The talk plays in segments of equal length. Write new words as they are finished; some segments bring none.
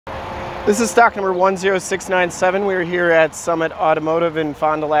This is stock number 10697. We're here at Summit Automotive in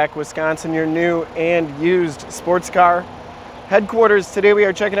Fond du Lac, Wisconsin, your new and used sports car headquarters. Today we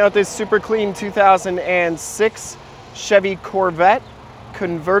are checking out this super clean 2006 Chevy Corvette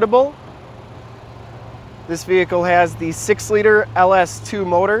Convertible. This vehicle has the 6-liter LS2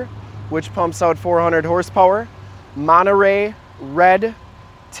 motor, which pumps out 400 horsepower. Monterey red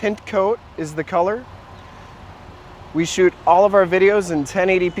tint coat is the color. We shoot all of our videos in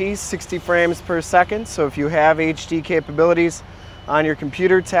 1080p, 60 frames per second, so if you have HD capabilities on your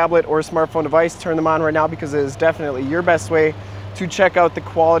computer, tablet, or smartphone device, turn them on right now because it is definitely your best way to check out the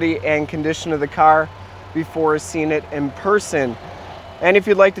quality and condition of the car before seeing it in person. And if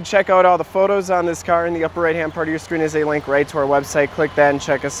you'd like to check out all the photos on this car, in the upper right hand part of your screen is a link right to our website. Click that and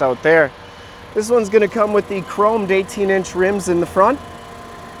check us out there. This one's going to come with the chromed 18-inch rims in the front,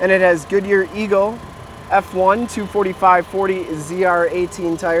 and it has Goodyear Eagle F1 245/40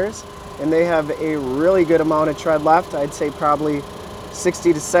 ZR18 tires, and they have a really good amount of tread left. I'd say probably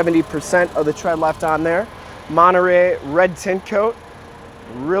 60 to 70% of the tread left on there. Monterey red tint coat,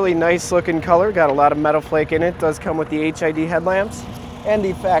 really nice looking color, got a lot of metal flake in it. Does come with the HID headlamps and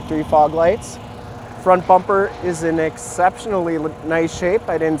the factory fog lights. Front bumper is in exceptionally nice shape.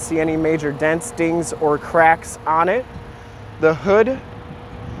 I didn't see any major dents, dings, or cracks on it. The hood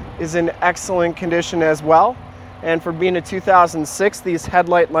is in excellent condition as well, and for being a 2006, these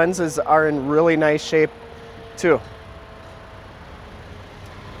headlight lenses are in really nice shape too.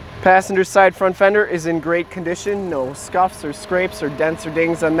 Passenger side front fender is in great condition, no scuffs or scrapes or dents or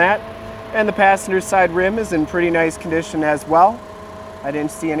dings on that, and the passenger side rim is in pretty nice condition as well. I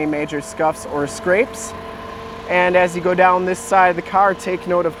didn't see any major scuffs or scrapes. And as you go down this side of the car, take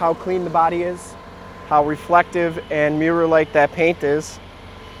note of how clean the body is, how reflective and mirror-like that paint is.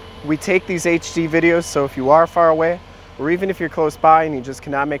 We take these HD videos, so if you are far away, or even if you're close by and you just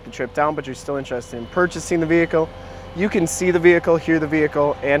cannot make the trip down, but you're still interested in purchasing the vehicle, you can see the vehicle, hear the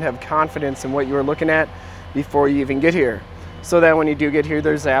vehicle, and have confidence in what you are looking at before you even get here. So that when you do get here,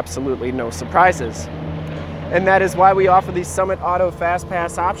 there's absolutely no surprises. And that is why we offer the Summit Auto Fast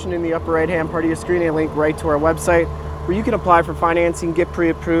Pass option in the upper right-hand part of your screen, a link right to our website, where you can apply for financing, get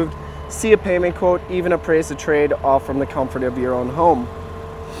pre-approved, see a payment quote, even appraise a trade, all from the comfort of your own home.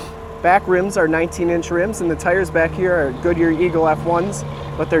 Back rims are 19-inch rims, and the tires back here are Goodyear Eagle F1s,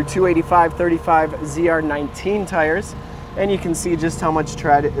 but they're 285/35 ZR19 tires, and you can see just how much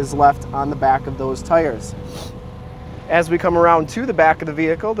tread is left on the back of those tires. As we come around to the back of the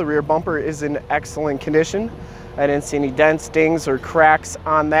vehicle, the rear bumper is in excellent condition. I didn't see any dents, dings, or cracks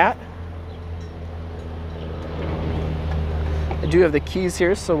on that. I do have the keys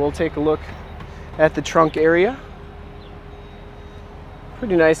here, so we'll take a look at the trunk area.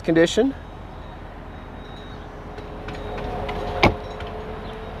 Pretty nice condition.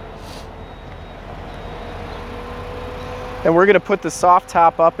 And we're going to put the soft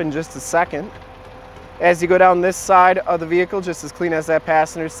top up in just a second. As you go down this side of the vehicle, just as clean as that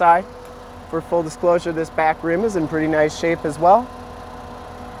passenger side. For full disclosure, this back rim is in pretty nice shape as well.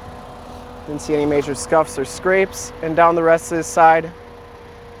 Didn't see any major scuffs or scrapes. And down the rest of this side,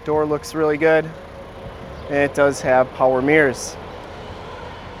 door looks really good. And it does have power mirrors.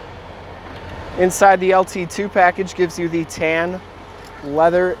 Inside, the Lt2 package gives you the tan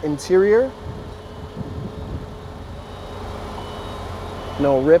leather interior.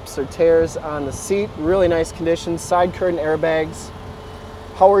 No rips or tears on the seat. Really nice condition. Side curtain airbags.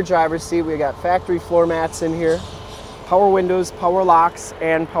 Power driver's seat. We got factory floor mats in here. Power windows, power locks,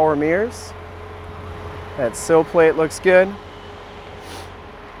 and power mirrors. That sill plate looks good.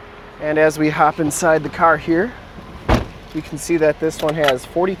 And as we hop inside the car here, you can see that this one has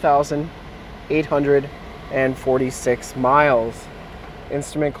 40,846 miles.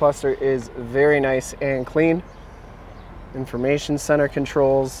 Instrument cluster is very nice and clean. Information center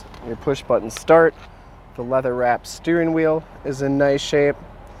controls, your push button start. The leather wrapped steering wheel is in nice shape.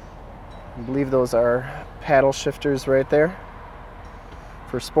 I believe those are paddle shifters right there.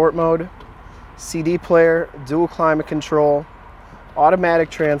 For sport mode, CD player, dual climate control, automatic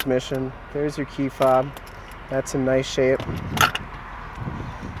transmission. There's your key fob. That's in nice shape.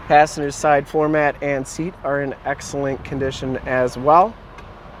 Passenger side floor mat and seat are in excellent condition as well.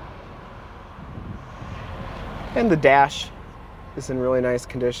 And the dash is in really nice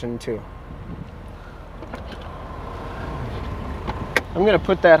condition too. I'm going to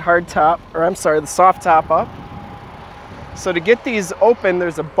put that the soft top up. So to get these open,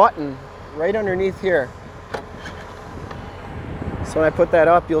 there's a button right underneath here. So when I put that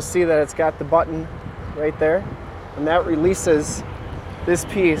up, you'll see that it's got the button right there, and that releases this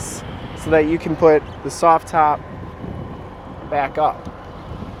piece so that you can put the soft top back up.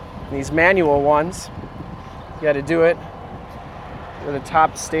 And these manual ones, you got to do it where the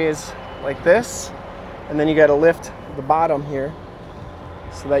top stays like this, and then you got to lift the bottom here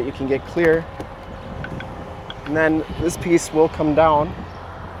so that you can get clear. And then this piece will come down.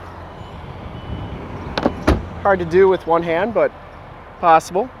 Hard to do with one hand, but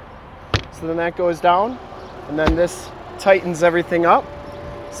possible. So then that goes down, and then this tightens everything up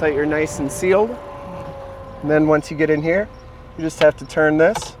so that you're nice and sealed. And then once you get in here, you just have to turn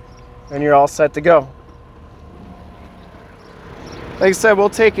this and you're all set to go. Like I said, we'll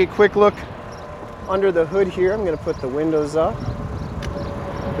take a quick look under the hood here. I'm going to put the windows up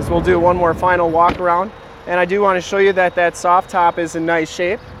because we'll do one more final walk around. And I do want to show you that that soft top is in nice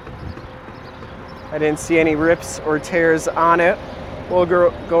shape. I didn't see any rips or tears on it. We'll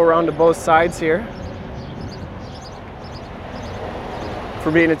go around to both sides here.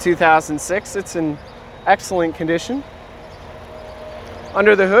 For being a 2006, it's in excellent condition.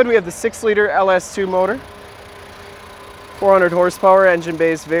 Under the hood, we have the 6-liter LS2 motor. 400 horsepower, engine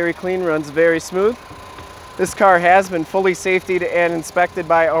bay is very clean, runs very smooth. This car has been fully safetied and inspected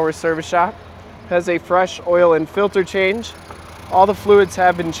by our service shop. Has a fresh oil and filter change. All the fluids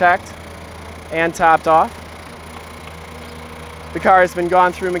have been checked and topped off. The car has been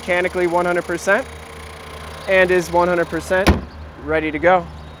gone through mechanically 100% and is 100% ready to go.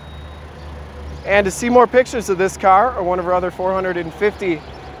 And to see more pictures of this car or one of our other 450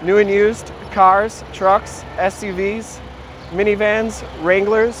 new and used cars, trucks, SUVs, minivans,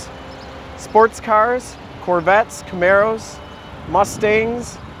 Wranglers, sports cars, Corvettes, Camaros,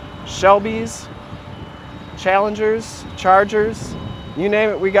 Mustangs, Shelbys, Challengers, Chargers, you name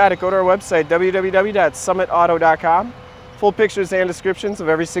it, we got it. Go to our website, www.summitauto.com. Full pictures and descriptions of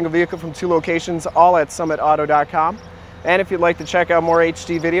every single vehicle from 2 locations, all at summitauto.com. And if you'd like to check out more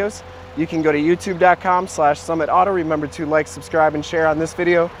HD videos, you can go to youtube.com/summitauto. Remember to like, subscribe, and share on this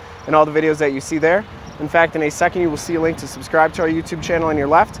video and all the videos that you see there. In fact, in a second, you will see a link to subscribe to our YouTube channel on your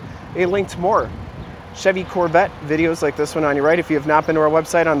left, a link to more Chevy Corvette videos like this one on your right. If you have not been to our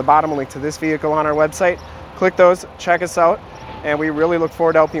website, on the bottom, a link to this vehicle on our website. Click those, check us out, and we really look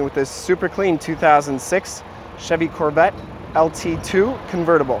forward to helping you with this super clean 2006 Chevy Corvette Lt2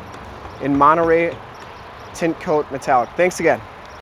 convertible in Monterey tint coat metallic. Thanks again.